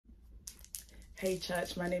Hey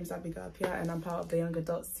church, my name is Abigail Appiah and I'm part of the young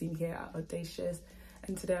adults team here at Audacious,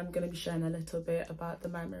 and today I'm going to be sharing a little bit about the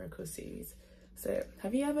My Miracle series. So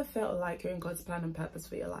have you ever felt like you're in God's plan and purpose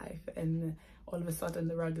for your life and all of a sudden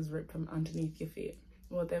the rug is ripped from underneath your feet?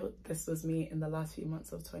 Well, this was me in the last few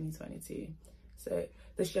months of 2022. So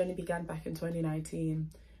this journey began back in 2019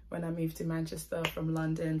 when I moved to Manchester from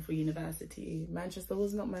London for university. Manchester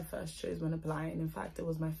was not my first choice when applying. In fact, it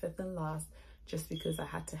was my fifth and last, just because I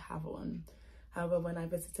had to have one. However, when I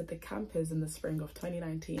visited the campus in the spring of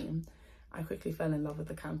 2019, I quickly fell in love with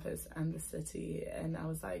the campus and the city, and I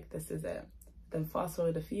was like, this is it. Then fast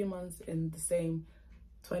forward a few months, in the same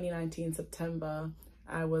 2019 September,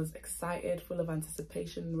 I was excited, full of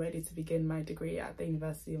anticipation, ready to begin my degree at the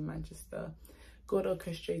University of Manchester. God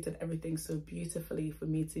orchestrated everything so beautifully for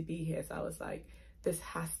me to be here, so I was like, this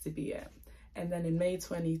has to be it. And then in May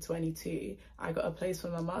 2022, I got a place for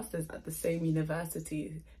my master's at the same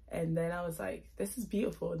university. And then I was like, this is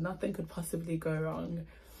beautiful. Nothing could possibly go wrong.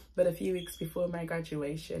 But a few weeks before my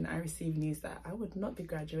graduation, I received news that I would not be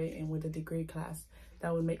graduating with a degree class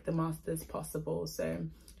that would make the master's possible. So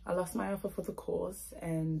I lost my offer for the course,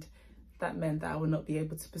 and that meant that I would not be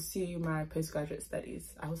able to pursue my postgraduate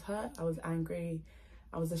studies. I was hurt, I was angry,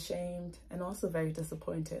 I was ashamed, and also very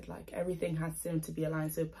disappointed. Like, everything had seemed to be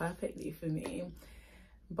aligned so perfectly for me,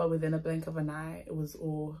 but within a blink of an eye, it was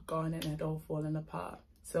all gone and it had all fallen apart.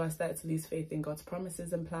 So I started to lose faith in God's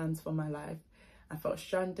promises and plans for my life. I felt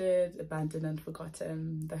stranded, abandoned, and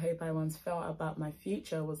forgotten. The hope I once felt about my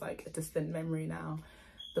future was like a distant memory now.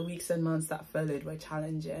 The weeks and months that followed were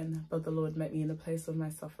challenging, but the Lord met me in the place of my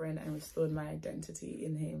suffering and restored my identity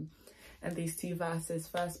in Him. And these two verses,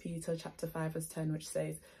 1 Peter chapter 5 verse 10, which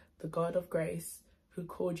says, "The God of grace, who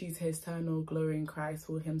called you to His eternal glory in Christ,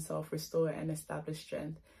 will Himself restore and establish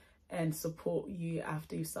strength and support you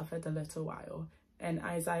after you've suffered a little while." And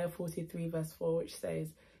Isaiah 43 verse 4, which says,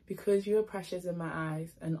 "Because you are precious in my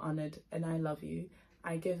eyes and honored, and I love you,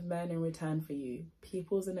 I give men in return for you,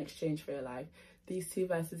 peoples in exchange for your life." These two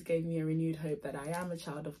verses gave me a renewed hope that I am a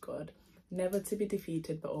child of God, never to be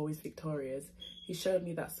defeated, but always victorious. He showed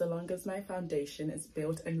me that so long as my foundation is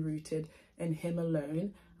built and rooted in Him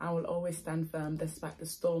alone, I will always stand firm despite the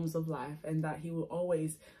storms of life, and that He will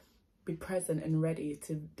always be present and ready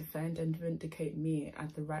to defend and vindicate me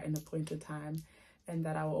at the right and appointed time, and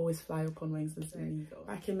that I will always fly upon wings as an eagle.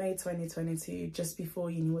 Back in May 2022, just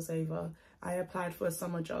before uni was over, I applied for a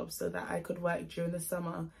summer job so that I could work during the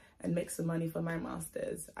summer and make some money for my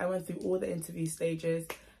master's. I went through all the interview stages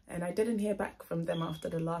and I didn't hear back from them after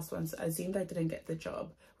the last one, so I assumed I didn't get the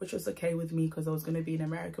job, which was okay with me because I was going to be in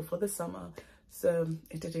America for the summer, so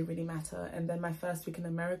it didn't really matter. And then my first week in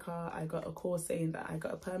America, I got a call saying that I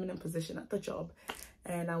got a permanent position at the job,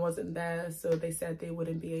 and I wasn't there, so they said they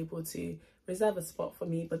wouldn't be able to reserve a spot for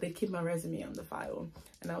me, but they keep my resume on the file,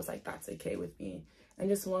 and I was like, that's okay with me. And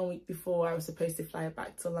just 1 week before I was supposed to fly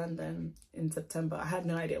back to London in September, I had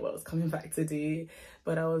no idea what I was coming back to do,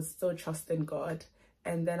 but I was still trusting God.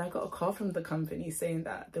 And then I got a call from the company saying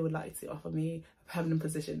that they would like to offer me a permanent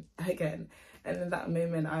position again. And in that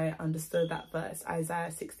moment, I understood that verse,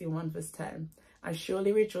 Isaiah 61 verse 10. "I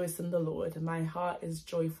surely rejoice in the Lord. My heart is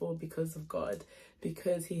joyful because of God,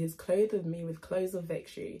 because He has clothed me with clothes of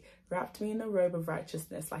victory, wrapped me in a robe of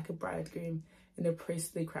righteousness like a bridegroom in a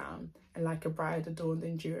priestly crown, and like a bride adorned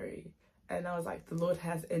in jewelry." And I was like, the Lord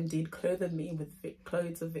has indeed clothed me with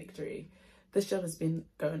clothes of victory. This job has been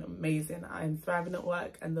going amazing. I'm thriving at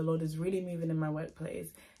work, and the Lord is really moving in my workplace,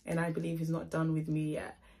 and I believe He's not done with me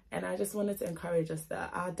yet. And I just wanted to encourage us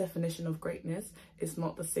that our definition of greatness is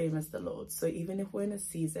not the same as the Lord. So even if we're in a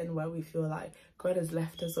season where we feel like God has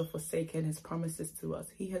left us or forsaken His promises to us,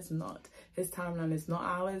 He has not. His timeline is not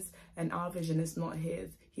ours, and our vision is not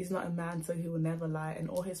His. He's not a man, so He will never lie, and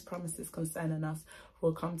all His promises concerning us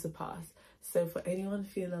will come to pass. So for anyone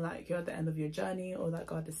feeling like you're at the end of your journey or that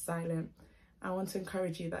God is silent, I want to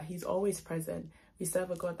encourage you that He's always present. We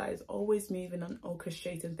serve a God that is always moving and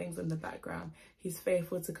orchestrating things in the background. He's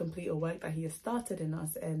faithful to complete a work that He has started in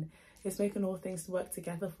us, and He's making all things work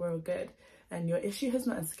together for our good. And your issue has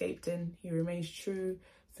not escaped Him. He remains true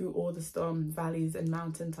through all the storm, valleys and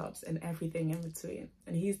mountaintops and everything in between.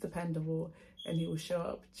 And He's dependable, and He will show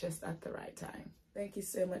up just at the right time. Thank you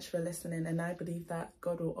so much for listening, and I believe that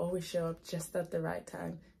God will always show up just at the right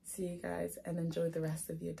time. See you guys, and enjoy the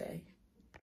rest of your day.